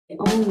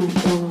Oh my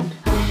god.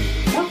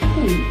 Stop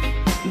it!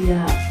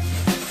 Yeah.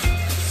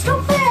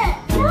 Stop it!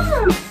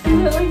 No! You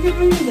look like a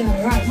reader.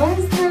 Right,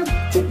 where's the...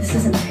 This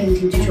isn't a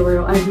painting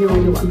tutorial. I have no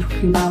idea what I'm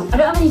talking about. I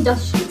don't have any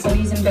dust sheets. I'm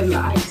using bin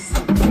bags.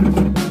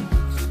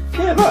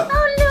 Yeah, look.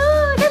 Oh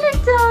look! Hello,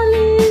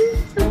 darling.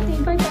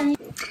 Okay, bye-bye.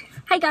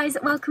 Hey guys,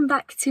 welcome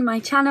back to my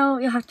channel.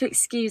 You'll have to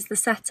excuse the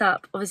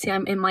setup. Obviously,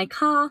 I'm in my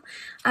car.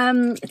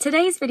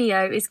 Today's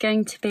video is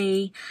going to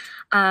be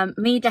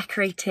me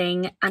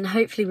decorating, and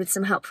hopefully with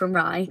some help from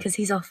Rye because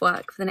he's off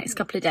work for the next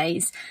couple of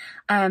days,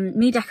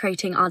 me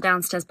decorating our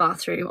downstairs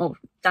bathroom, or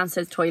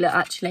downstairs toilet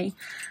actually.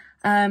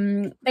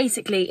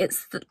 Basically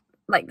it's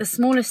like the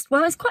smallest,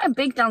 well, it's quite a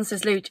big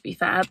downstairs loo to be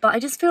fair, but I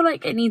just feel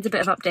like it needs a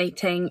bit of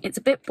updating. It's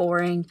a bit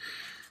boring.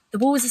 The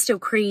walls are still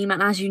cream,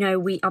 and as you know,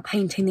 we are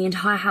painting the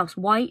entire house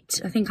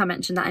white. I think I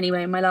mentioned that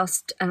anyway in my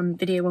last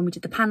video when we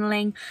did the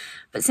panelling.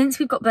 But since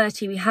we've got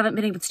Bertie, we haven't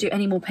been able to do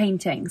any more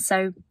painting.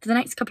 So for the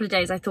next couple of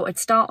days, I thought I'd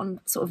start on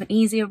sort of an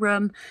easier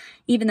room,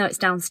 even though it's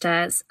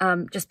downstairs,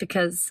 just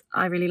because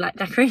I really like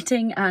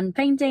decorating and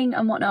painting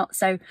and whatnot.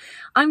 So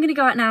I'm going to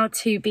go out now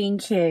to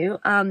B&Q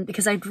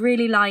because I'd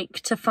really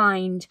like to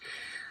find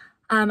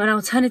an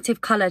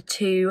alternative colour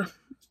to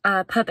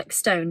Purbeck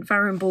Stone,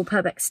 Farrow & Ball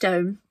Purbeck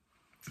Stone,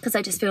 because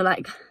I just feel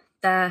like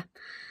their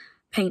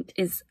paint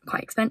is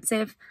quite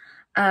expensive,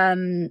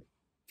 and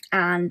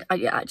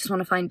I just want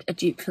to find a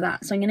dupe for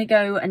that. So I'm going to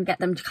go and get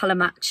them to colour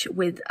match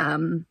with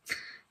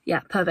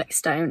Purbeck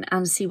Stone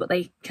and see what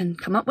they can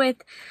come up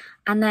with,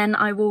 and then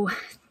I will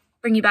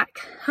bring you back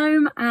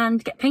home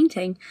and get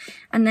painting,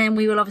 and then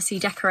we will obviously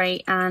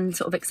decorate and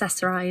sort of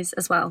accessorise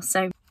as well.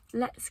 So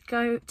let's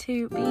go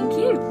to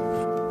B&Q.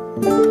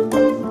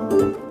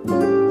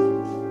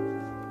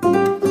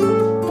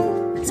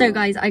 So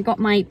guys, I got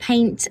my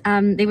paint.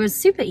 It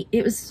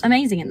was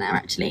amazing in there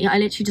actually. I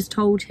literally just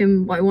told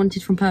him what I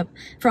wanted from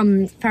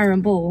Farrow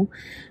 & Ball.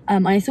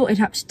 I thought I'd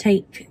have to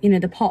take, you know,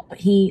 the pot,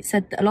 but he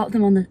said that a lot of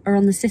them are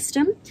on the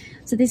system.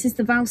 So this is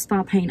the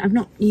Valspar paint. I've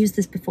not used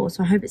this before,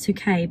 so I hope it's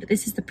okay. But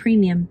this is the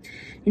premium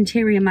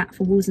interior matte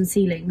for walls and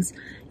ceilings.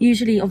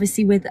 Usually,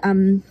 obviously with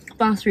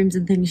bathrooms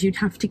and things, you'd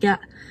have to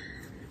get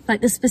like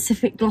the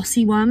specific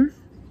glossy one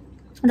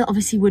that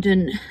obviously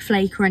wouldn't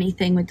flake or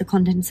anything with the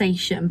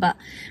condensation, but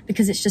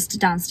because it's just a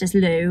downstairs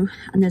loo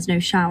and there's no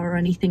shower or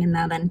anything in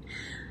there, then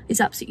it's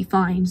absolutely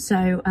fine.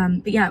 So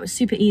but yeah, it was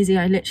super easy.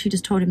 I literally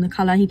just told him the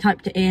colour, he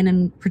typed it in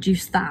and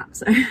produced that,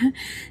 so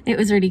it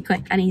was really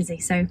quick and easy.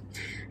 So I'm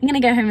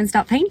gonna go home and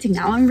start painting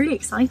now. I'm really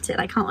excited,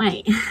 I can't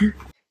wait.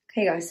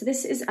 Okay guys, so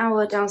this is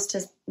our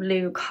downstairs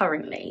loo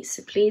currently,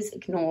 so please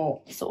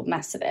ignore the sort of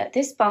mess of it.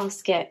 This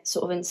basket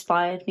sort of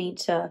inspired me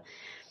to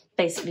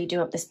basically do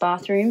up this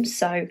bathroom.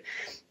 So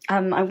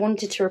I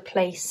wanted to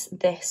replace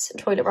this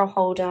toilet roll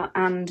holder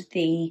and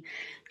the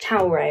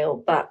towel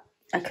rail, but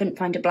I couldn't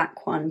find a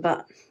black one,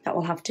 but that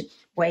will have to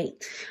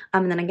wait.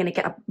 And then I'm going to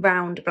get a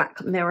round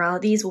black mirror.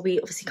 These will be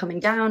obviously coming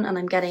down, and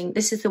I'm getting,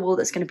 this is the wall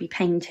that's going to be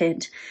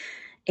painted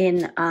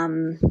in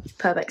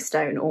Purbeck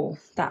Stone, or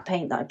that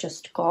paint that I've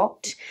just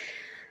got.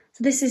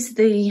 So this is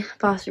the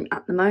bathroom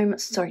at the moment,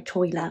 sorry,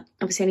 toilet.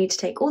 Obviously I need to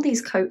take all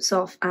these coats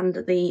off and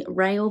the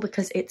rail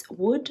because it's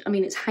wood. I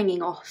mean, it's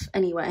hanging off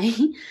anyway.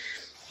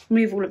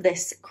 Move all of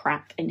this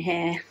crap in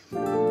here.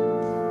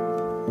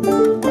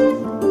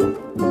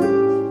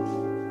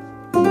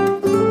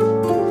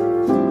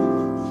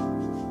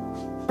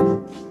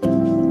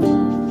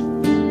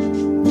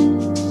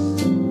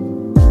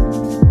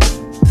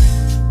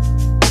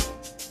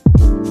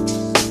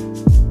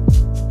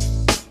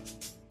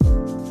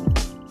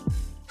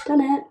 Done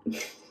it.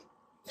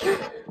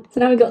 So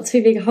now we've got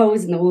two big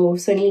holes in the wall,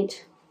 so I need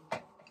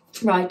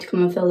Rye to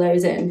come and fill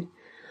those in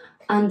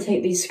and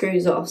take these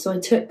screws off. So I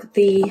took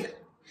the,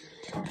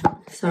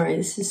 sorry,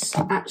 this is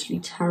actually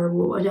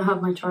terrible. I don't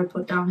have my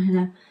tripod down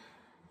here.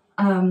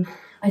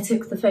 I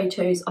took the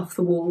photos off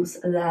the walls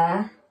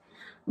there.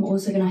 I'm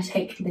also going to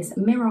take this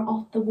mirror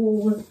off the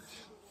wall,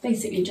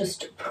 basically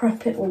just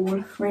prep it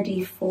all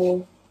ready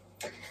for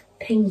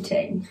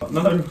painting.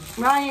 No.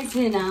 Rye is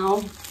here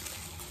now.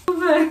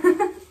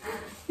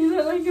 You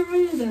look like a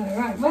reader.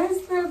 Right,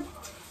 where's the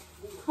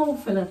hole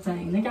filler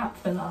thing, the gap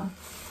filler?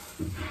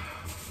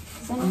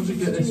 How did you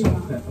get this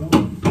off there?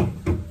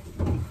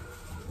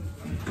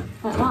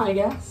 Like that, I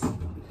guess.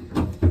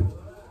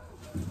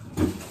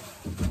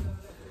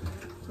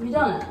 Have you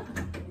done it?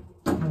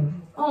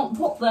 Oh,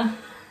 what the?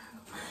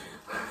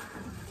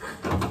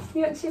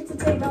 You actually have to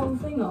take the whole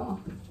thing off.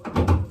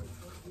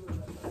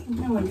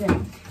 No idea.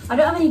 I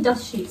don't have any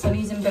dust sheets, so I'm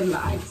using bin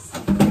bags.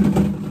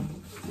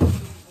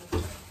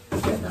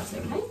 That's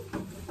okay.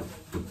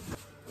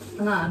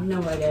 And I have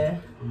no idea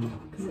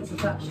because it's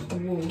attached to the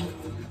wall.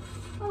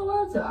 Oh,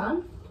 well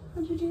done.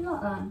 How'd you do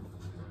that then?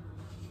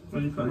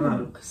 Where you put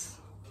that?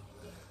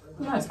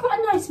 No, it's quite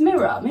a nice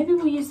mirror. Maybe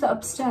we'll use that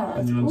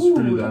upstairs. And you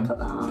unscrew them. Look at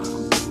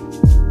that.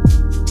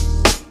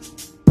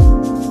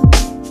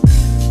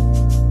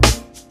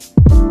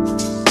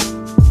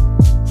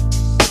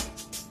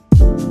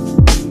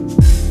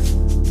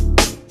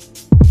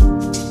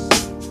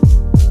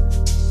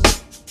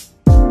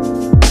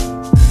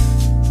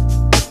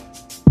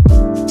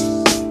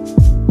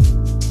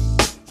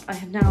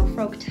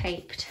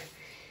 taped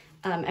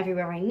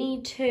everywhere I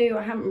need to.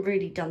 I haven't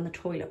really done the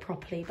toilet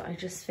properly, but I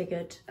just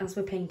figured as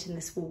we're painting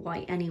this wall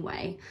white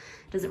anyway,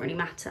 it doesn't really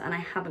matter. And I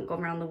haven't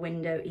gone around the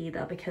window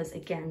either because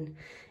again,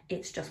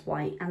 it's just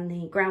white and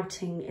the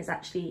grouting is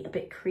actually a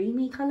bit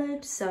creamy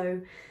coloured, so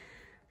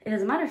it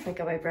doesn't matter if I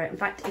go over it. In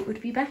fact, it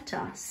would be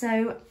better.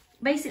 So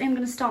basically I'm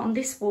going to start on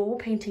this wall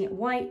painting it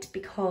white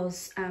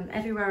because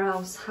everywhere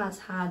else has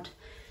had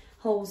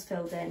holes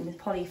filled in with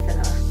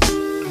polyfiller.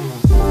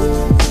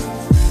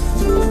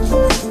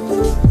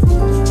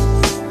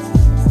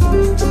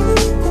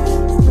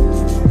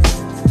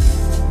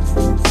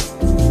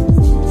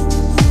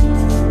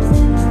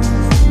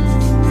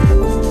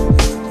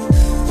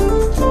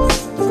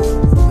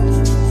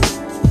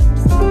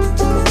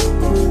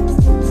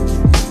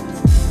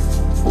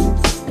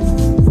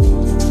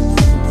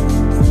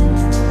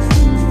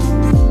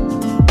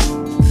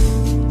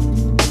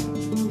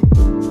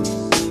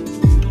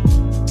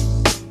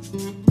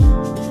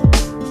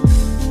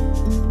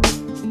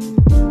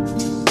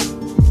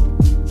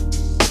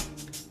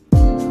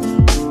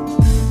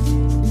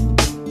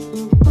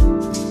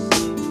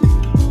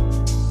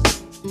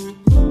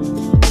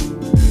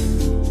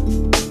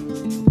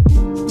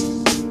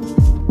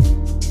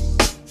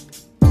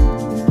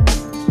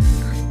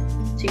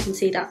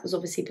 That was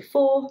obviously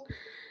before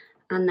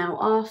and now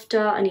after.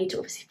 I need to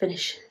obviously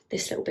finish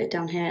this little bit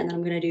down here and then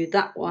I'm going to do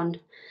that one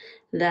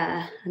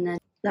there, and then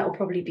that will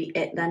probably be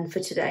it then for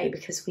today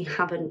because we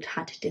haven't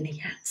had dinner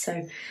yet.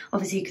 So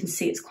obviously you can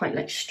see it's quite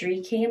like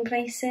streaky in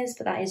places,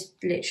 but that is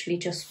literally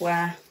just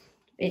where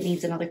it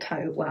needs another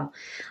coat. Well,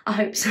 I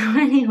hope so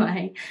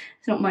anyway.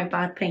 It's not my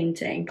bad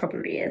painting,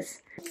 probably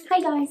is.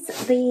 Hey guys,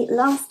 the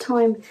last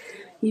time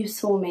you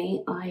saw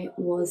me, I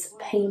was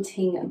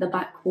painting the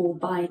back wall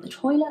by the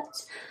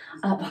toilet,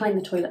 behind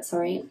the toilet,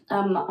 sorry.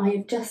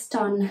 I've just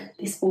done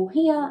this wall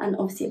here and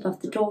obviously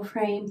above the door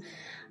frame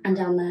and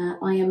down there.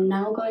 I am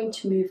now going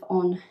to move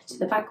on to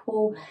the back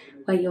wall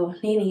where you're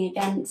leaning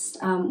against,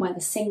 where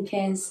the sink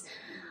is.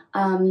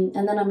 And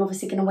then I'm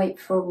obviously going to wait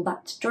for all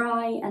that to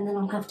dry and then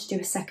I'll have to do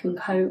a second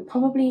coat,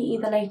 probably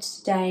either later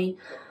today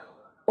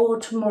or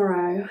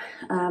tomorrow.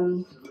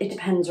 It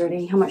depends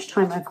really how much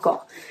time I've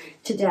got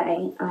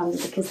today,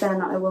 because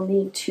then I will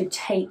need to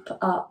tape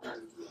up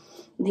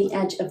the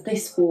edge of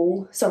this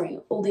wall, sorry,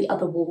 all the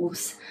other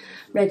walls,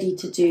 ready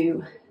to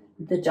do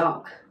the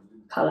dark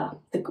colour.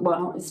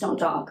 Well, it's not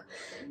dark,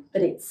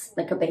 but it's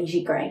like a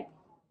beigey grey.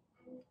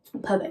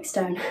 Perfect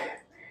stone.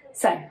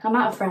 So, I'm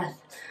out of breath.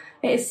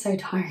 It is so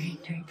tiring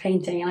doing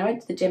painting, and I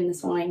went to the gym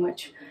this morning,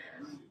 which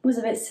was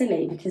a bit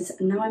silly because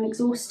now I'm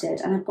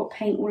exhausted and I've got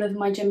paint all over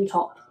my gym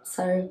top,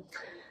 so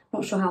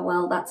not sure how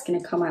well that's going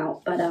to come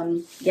out, but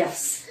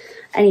yes.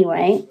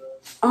 Anyway,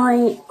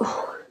 I'm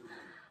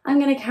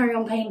going to carry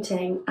on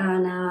painting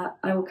and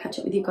I will catch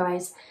up with you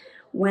guys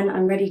when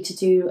I'm ready to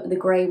do the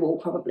grey wall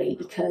probably,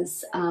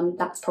 because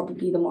that's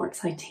probably the more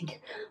exciting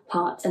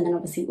part, and then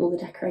obviously all the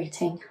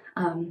decorating.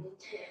 But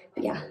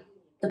yeah,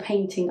 the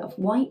painting of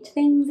white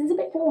things is a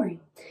bit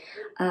boring.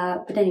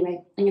 But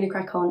anyway, I'm going to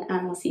crack on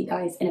and I'll see you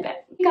guys in a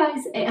bit. You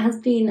guys, it has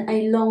been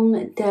a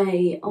long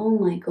day. Oh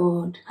my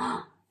god.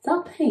 Is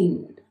that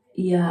paint?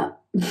 Yeah.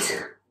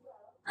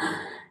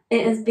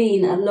 It has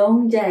been a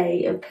long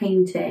day of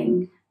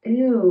painting.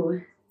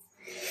 Ew.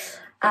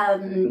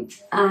 And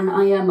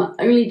I am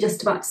only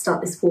just about to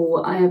start this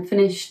wall. I have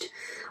finished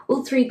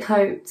all 3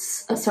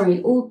 coats,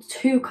 all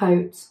 2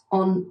 coats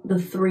on the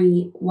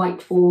 3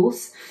 white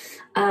walls.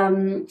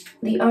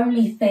 The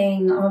only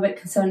thing I'm a bit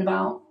concerned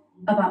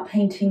about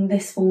painting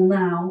this wall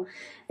now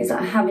is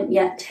that I haven't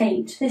yet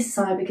taped this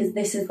side because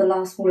this is the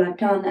last wall I've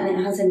done and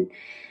it hasn't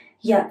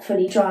yet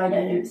fully dried,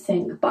 I don't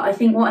think. But I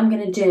think what I'm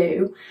going to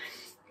do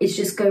is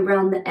just go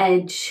around the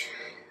edge,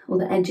 or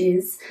the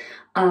edges,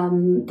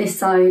 this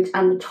side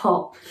and the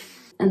top,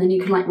 and then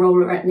you can like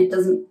roller it and it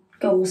doesn't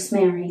go all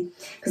smeary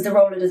because the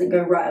roller doesn't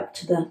go right up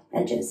to the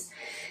edges.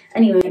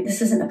 Anyway,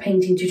 this isn't a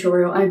painting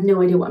tutorial. I have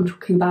no idea what I'm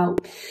talking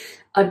about.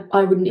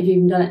 I wouldn't have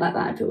even done it like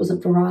that if it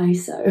wasn't for I,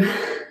 so.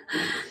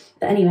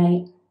 But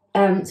anyway,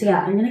 so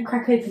yeah, I'm going to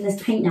crack open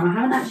this paint now. I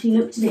haven't actually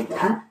looked at it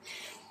yet,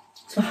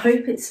 so I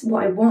hope it's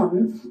what I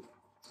want.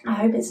 I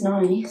hope it's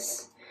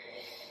nice.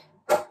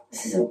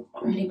 This is a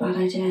really bad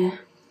idea.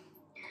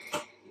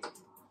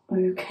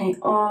 Okay,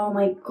 oh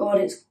my god,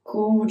 it's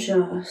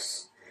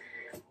gorgeous.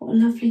 What a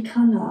lovely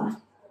colour.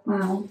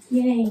 Wow,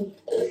 yay.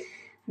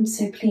 I'm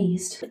so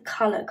pleased. The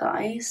colour,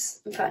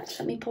 guys. In fact,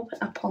 let me pop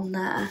it up on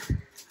there.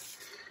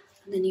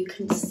 And then you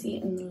can see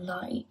it in the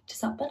light. Is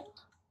that better?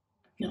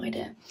 No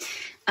idea.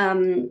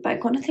 But I've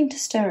got nothing to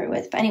stir it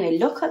with. But anyway,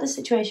 look at the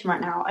situation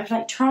right now. I've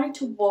like tried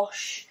to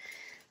wash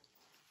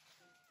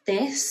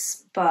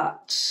this,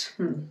 but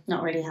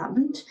not really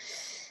happened.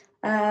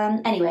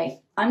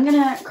 Anyway, I'm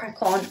gonna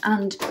crack on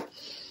and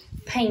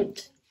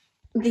paint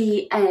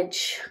the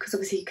edge, because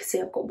obviously you can see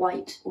I've got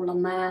white all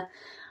on there,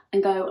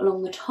 and go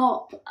along the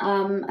top,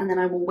 and then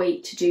I will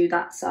wait to do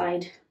that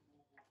side,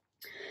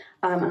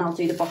 and I'll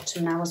do the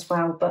bottom now as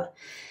well. But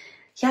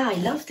yeah, I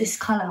love this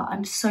colour.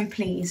 I'm so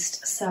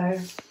pleased. So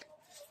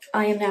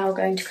I am now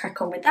going to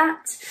crack on with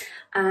that.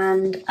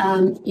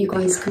 and you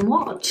guys can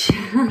watch.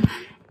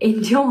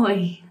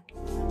 Enjoy.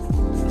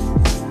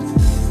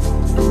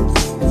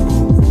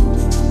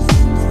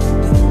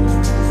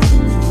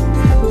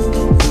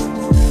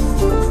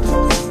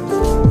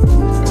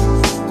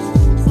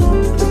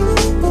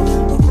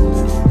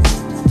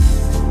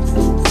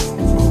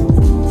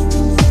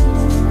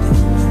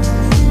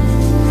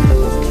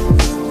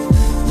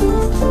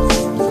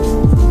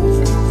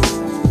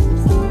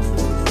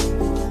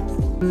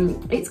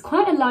 It's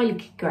quite a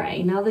lilac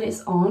grey. Now that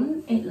it's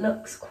on, it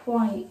looks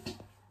quite,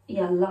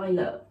 yeah,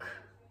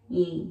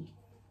 lilac-y.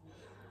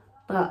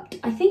 But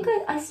I think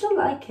I still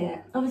like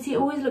it. Obviously, it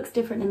always looks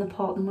different in the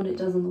pot than what it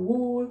does on the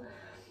wall.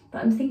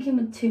 But I'm thinking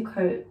with 2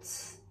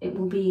 coats, it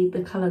will be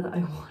the colour that I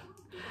want.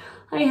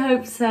 I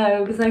hope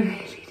so, because I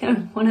really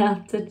don't want to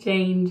have to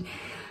change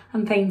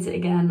and paint it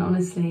again.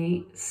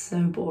 Honestly, it's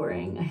so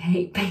boring. I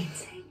hate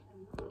painting.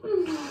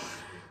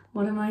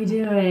 What am I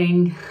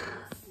doing?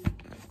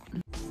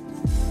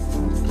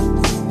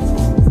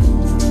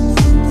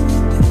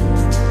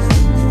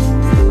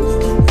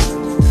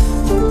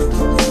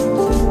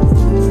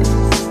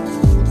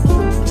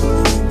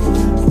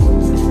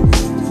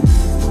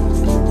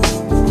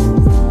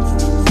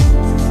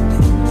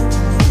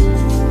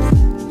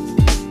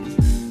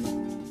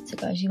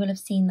 You will have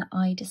seen that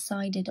I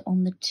decided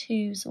on the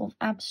 2 sort of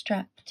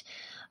abstract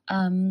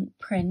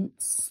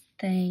prints.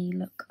 They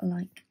look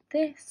like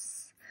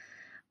this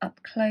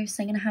up close.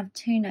 I'm going to have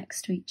 2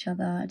 next to each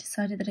other. I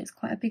decided that it's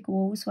quite a big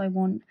wall, so I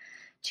want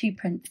 2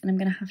 prints, and I'm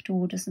going to have to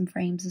order some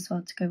frames as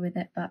well to go with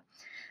it, but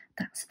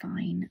that's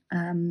fine.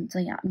 So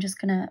yeah, I'm just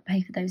going to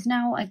pay for those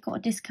now. I've got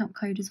a discount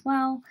code as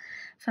well.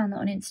 Found that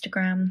on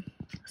Instagram.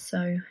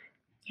 So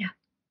yeah,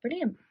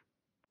 brilliant.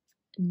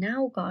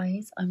 Now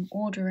guys, I'm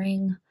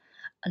ordering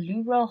a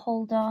loo roll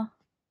holder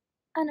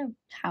and a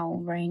towel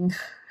ring.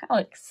 How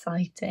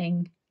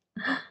exciting.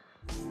 So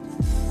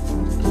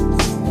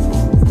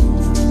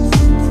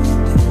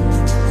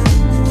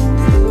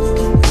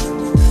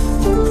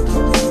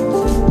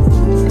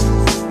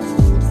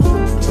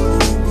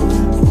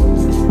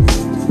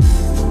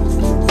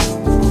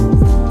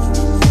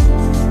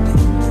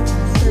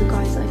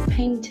guys, I've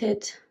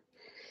painted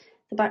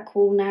the back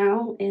wall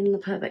now in the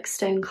perfect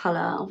stone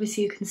colour.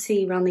 Obviously you can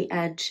see around the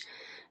edge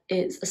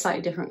it's a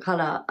slightly different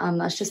colour.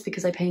 That's just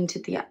because I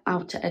painted the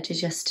outer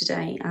edges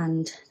yesterday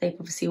and they've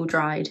obviously all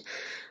dried.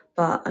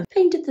 But I've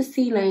painted the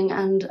ceiling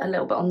and a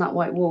little bit on that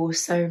white wall,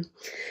 so,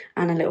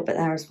 and a little bit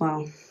there as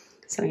well.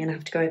 So I'm gonna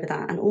have to go over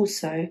that. And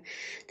also,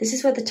 this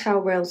is where the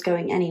towel rail's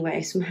going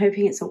anyway, so I'm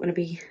hoping it's not gonna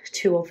be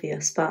too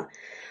obvious, but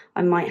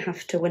I might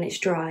have to, when it's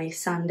dry,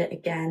 sand it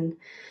again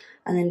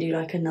and then do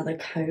like another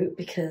coat,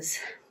 because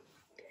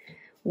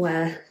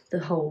where the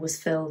hole was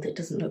filled, it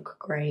doesn't look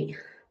great.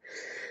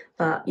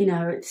 But, you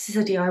know, this is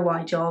a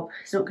DIY job.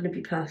 It's not going to be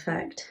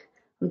perfect.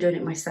 I'm doing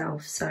it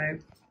myself, so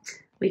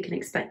we can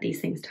expect these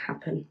things to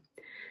happen.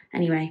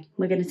 Anyway,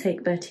 we're going to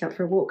take Bertie out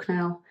for a walk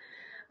now,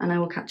 and I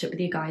will catch up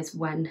with you guys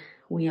when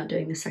we are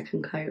doing the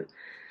second coat.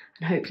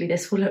 And hopefully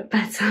this will look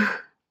better.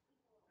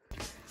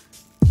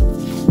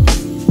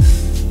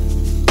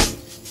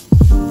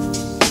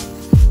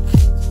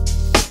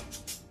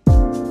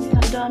 We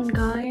are done,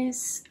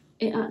 guys.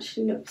 It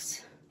actually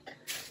looks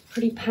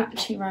pretty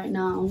patchy right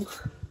now.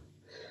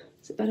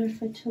 Is it better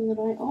if I turn the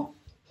light off?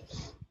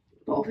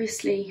 But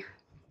obviously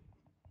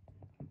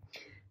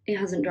it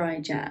hasn't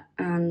dried yet,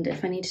 and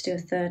if I need to do a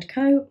 3rd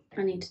coat,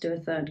 I need to do a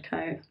 3rd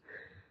coat.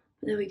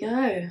 But there we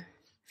go.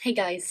 Hey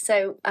guys,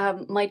 so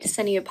my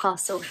Desenio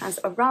parcel has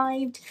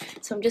arrived,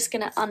 so I'm just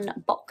gonna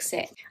unbox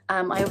it.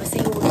 I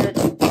obviously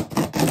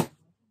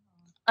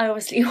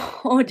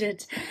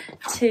ordered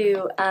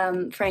 2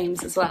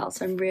 frames as well,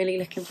 so I'm really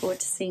looking forward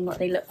to seeing what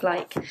they look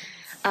like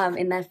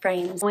in their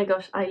frames. Oh my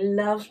gosh, I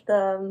love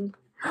them.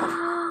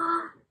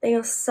 They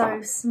are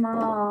so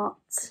smart.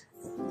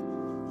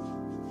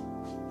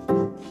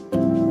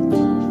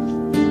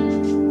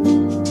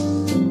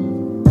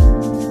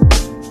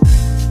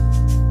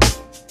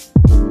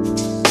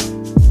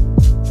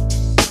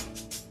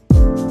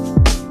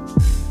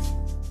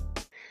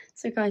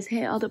 So guys,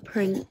 here are the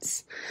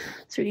prints.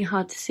 It's really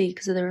hard to see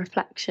because of the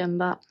reflection,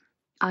 but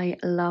I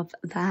love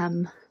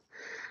them.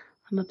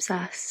 I'm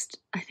obsessed.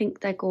 I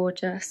think they're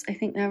gorgeous. I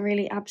think they're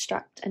really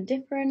abstract and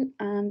different,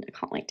 and I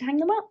can't wait to hang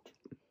them up.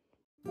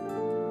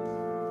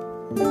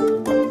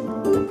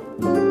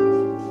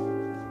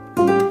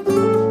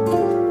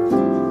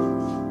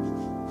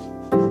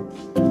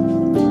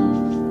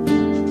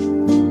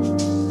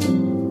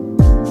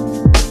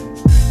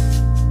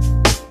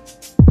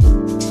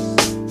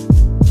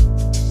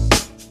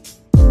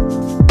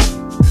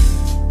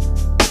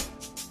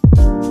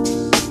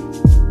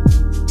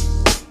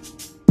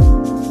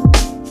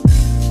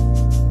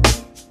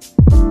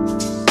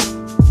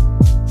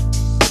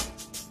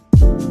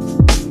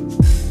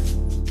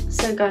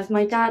 So guys,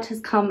 my dad has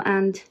come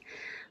and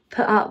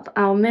put up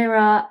our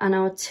mirror and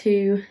our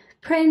 2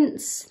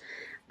 prints,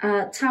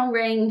 towel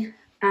ring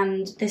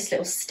and this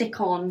little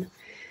stick-on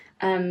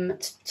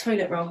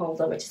toilet roll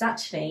holder, which is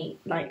actually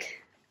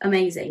like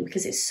amazing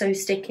because it's so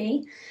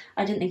sticky.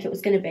 I didn't think it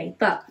was going to be.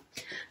 But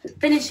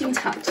finishing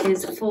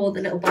touches for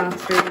the little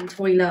bathroom,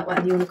 toilet,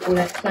 whatever you want to call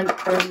it,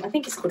 cloakroom. I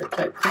think it's called a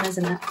cloakroom,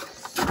 isn't it?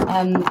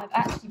 I've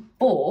actually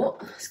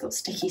bought, it's got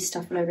sticky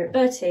stuff all over it,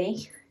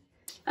 Bertie.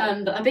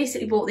 But I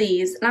basically bought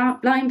these,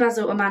 lime,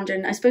 basil and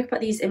mandarin. I spoke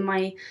about these in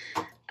my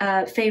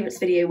favourites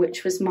video,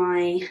 which was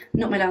my,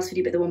 not my last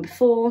video, but the one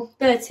before.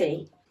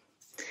 Bertie.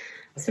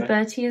 Okay. So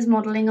Bertie is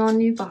modelling our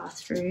new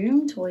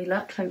bathroom,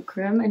 toilet,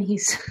 cloakroom, and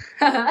he's,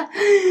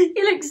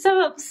 he looks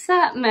so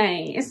upset,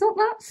 mate. It's not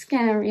that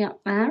scary up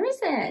there, is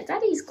it?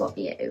 Daddy's got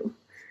you.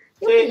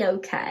 You'll be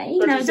okay.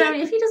 No, don't,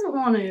 if he doesn't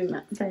want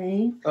to,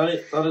 babe.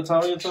 Daddy,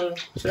 tell me to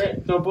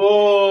sit. Good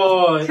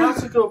boy.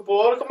 That's a good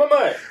boy. Look at my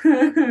mate.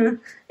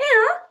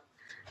 Yeah.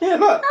 Yeah,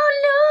 look. Oh,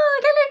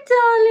 look. Hello,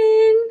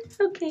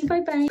 darling. Okay,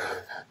 bye-bye.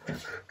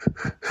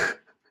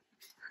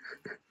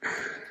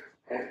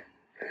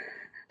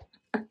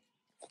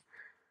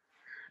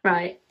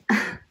 Right.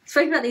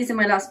 Spoke about these in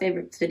my last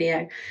favourites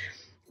video.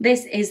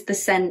 This is the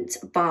scent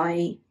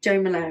by Jo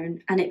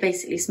Malone, and it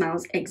basically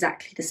smells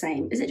exactly the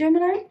same. Is it Jo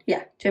Malone?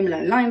 Yeah, Jo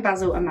Malone. Lime,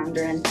 basil and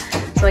mandarin.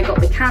 So I got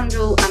the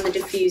candle and the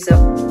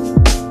diffuser.